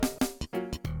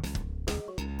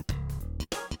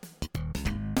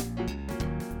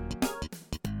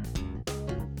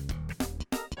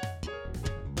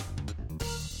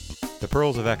The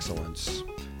Pearls of Excellence,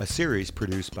 a series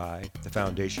produced by the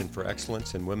Foundation for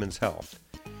Excellence in Women's Health,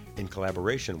 in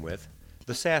collaboration with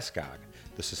the SASCOG,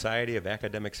 the Society of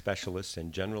Academic Specialists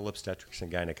in General Obstetrics and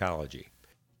Gynecology.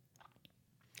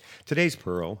 Today's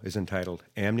Pearl is entitled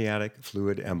Amniotic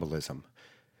Fluid Embolism,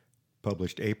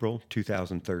 published April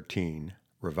 2013,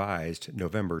 revised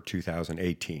November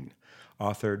 2018,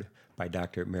 authored by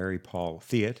Dr. Mary Paul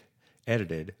Theot,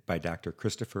 edited by Dr.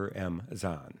 Christopher M.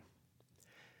 Zahn.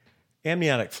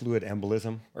 Amniotic fluid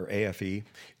embolism, or AFE,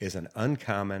 is an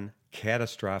uncommon,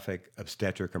 catastrophic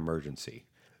obstetric emergency.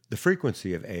 The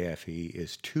frequency of AFE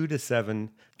is 2 to 7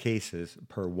 cases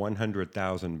per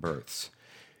 100,000 births.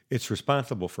 It's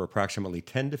responsible for approximately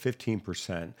 10 to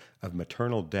 15% of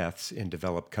maternal deaths in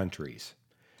developed countries.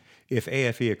 If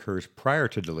AFE occurs prior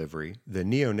to delivery, the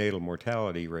neonatal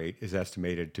mortality rate is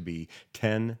estimated to be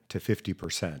 10 to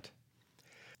 50%.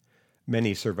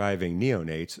 Many surviving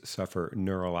neonates suffer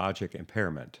neurologic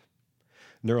impairment.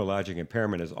 Neurologic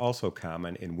impairment is also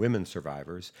common in women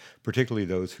survivors, particularly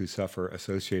those who suffer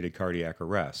associated cardiac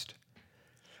arrest.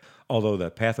 Although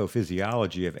the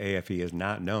pathophysiology of AFE is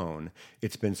not known,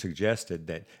 it's been suggested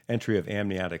that entry of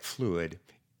amniotic fluid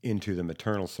into the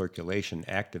maternal circulation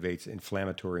activates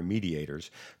inflammatory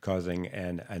mediators, causing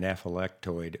an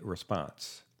anaphylactoid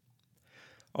response.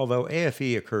 Although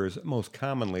AFE occurs most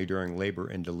commonly during labor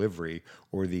and delivery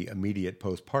or the immediate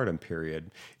postpartum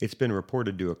period, it's been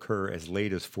reported to occur as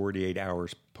late as 48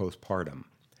 hours postpartum.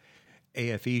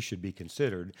 AFE should be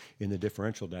considered in the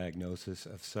differential diagnosis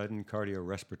of sudden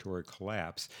cardiorespiratory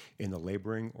collapse in the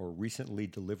laboring or recently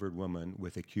delivered woman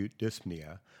with acute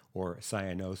dyspnea or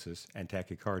cyanosis and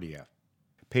tachycardia.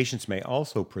 Patients may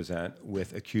also present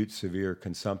with acute severe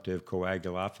consumptive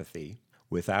coagulopathy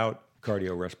without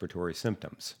cardiorespiratory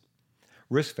symptoms.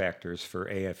 Risk factors for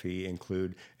AFE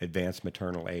include advanced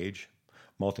maternal age,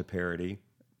 multiparity,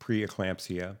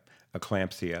 preeclampsia,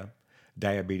 eclampsia,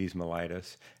 diabetes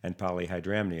mellitus, and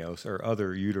polyhydramnios or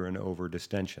other uterine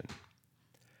overdistension.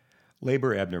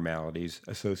 Labor abnormalities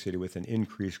associated with an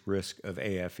increased risk of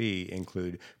AFE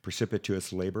include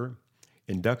precipitous labor,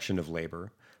 induction of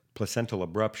labor, placental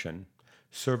abruption,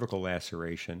 cervical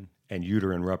laceration, and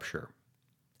uterine rupture.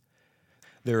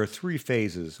 There are 3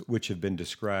 phases which have been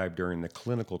described during the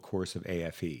clinical course of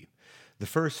AFE. The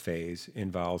first phase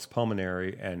involves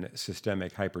pulmonary and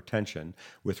systemic hypertension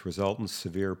with resultant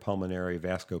severe pulmonary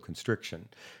vasoconstriction,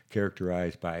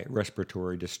 characterized by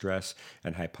respiratory distress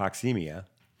and hypoxemia,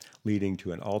 leading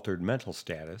to an altered mental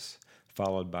status,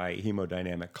 followed by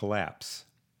hemodynamic collapse.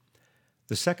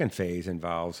 The second phase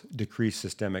involves decreased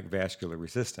systemic vascular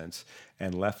resistance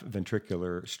and left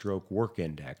ventricular stroke work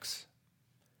index.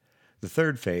 The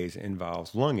third phase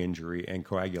involves lung injury and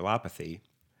coagulopathy,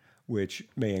 which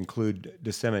may include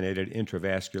disseminated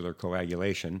intravascular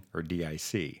coagulation, or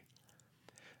DIC.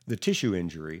 The tissue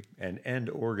injury and end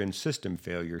organ system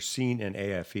failure seen in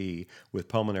AFE with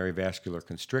pulmonary vascular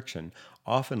constriction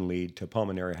often lead to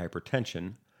pulmonary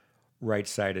hypertension,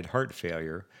 right-sided heart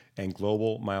failure, and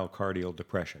global myocardial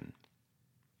depression.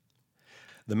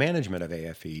 The management of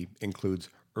AFE includes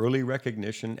early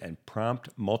recognition and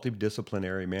prompt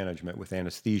multidisciplinary management with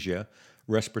anesthesia,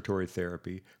 respiratory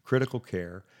therapy, critical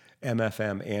care,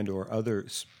 MFM and/or other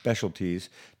specialties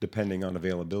depending on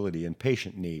availability and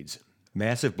patient needs.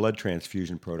 Massive blood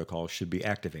transfusion protocols should be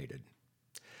activated.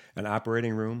 An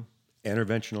operating room,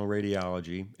 interventional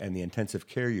radiology, and the intensive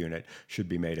care unit should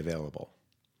be made available.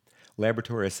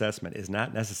 Laboratory assessment is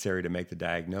not necessary to make the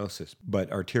diagnosis, but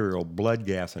arterial blood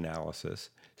gas analysis,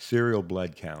 serial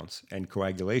blood counts, and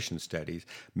coagulation studies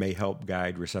may help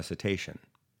guide resuscitation.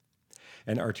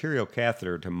 An arterial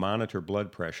catheter to monitor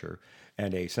blood pressure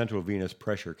and a central venous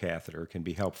pressure catheter can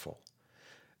be helpful.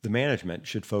 The management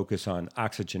should focus on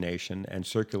oxygenation and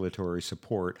circulatory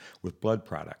support with blood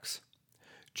products,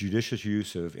 judicious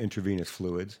use of intravenous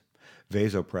fluids,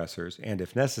 vasopressors, and,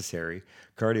 if necessary,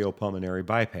 cardiopulmonary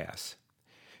bypass.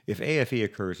 If AFE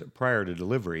occurs prior to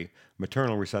delivery,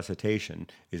 maternal resuscitation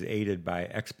is aided by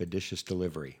expeditious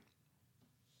delivery.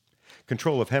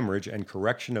 Control of hemorrhage and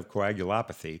correction of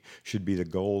coagulopathy should be the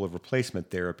goal of replacement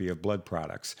therapy of blood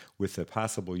products, with the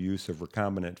possible use of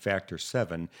recombinant factor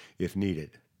VII if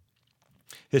needed.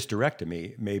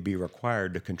 Hysterectomy may be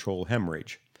required to control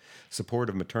hemorrhage. Support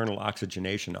of maternal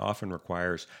oxygenation often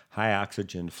requires high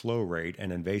oxygen flow rate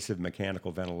and invasive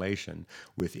mechanical ventilation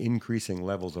with increasing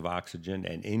levels of oxygen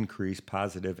and increased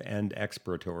positive and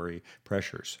expiratory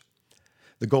pressures.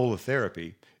 The goal of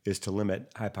therapy is to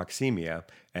limit hypoxemia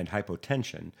and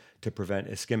hypotension to prevent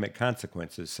ischemic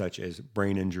consequences such as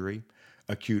brain injury,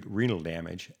 acute renal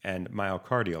damage, and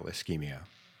myocardial ischemia.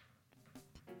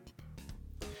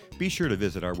 Be sure to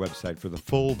visit our website for the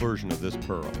full version of this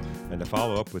pearl and to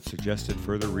follow up with suggested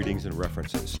further readings and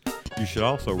references. You should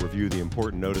also review the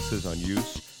important notices on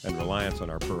use and reliance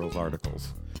on our pearls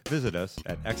articles. Visit us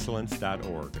at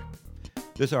excellence.org.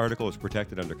 This article is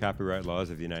protected under copyright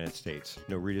laws of the United States.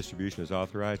 No redistribution is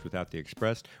authorized without the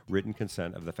expressed written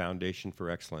consent of the Foundation for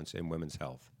Excellence in Women's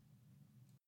Health.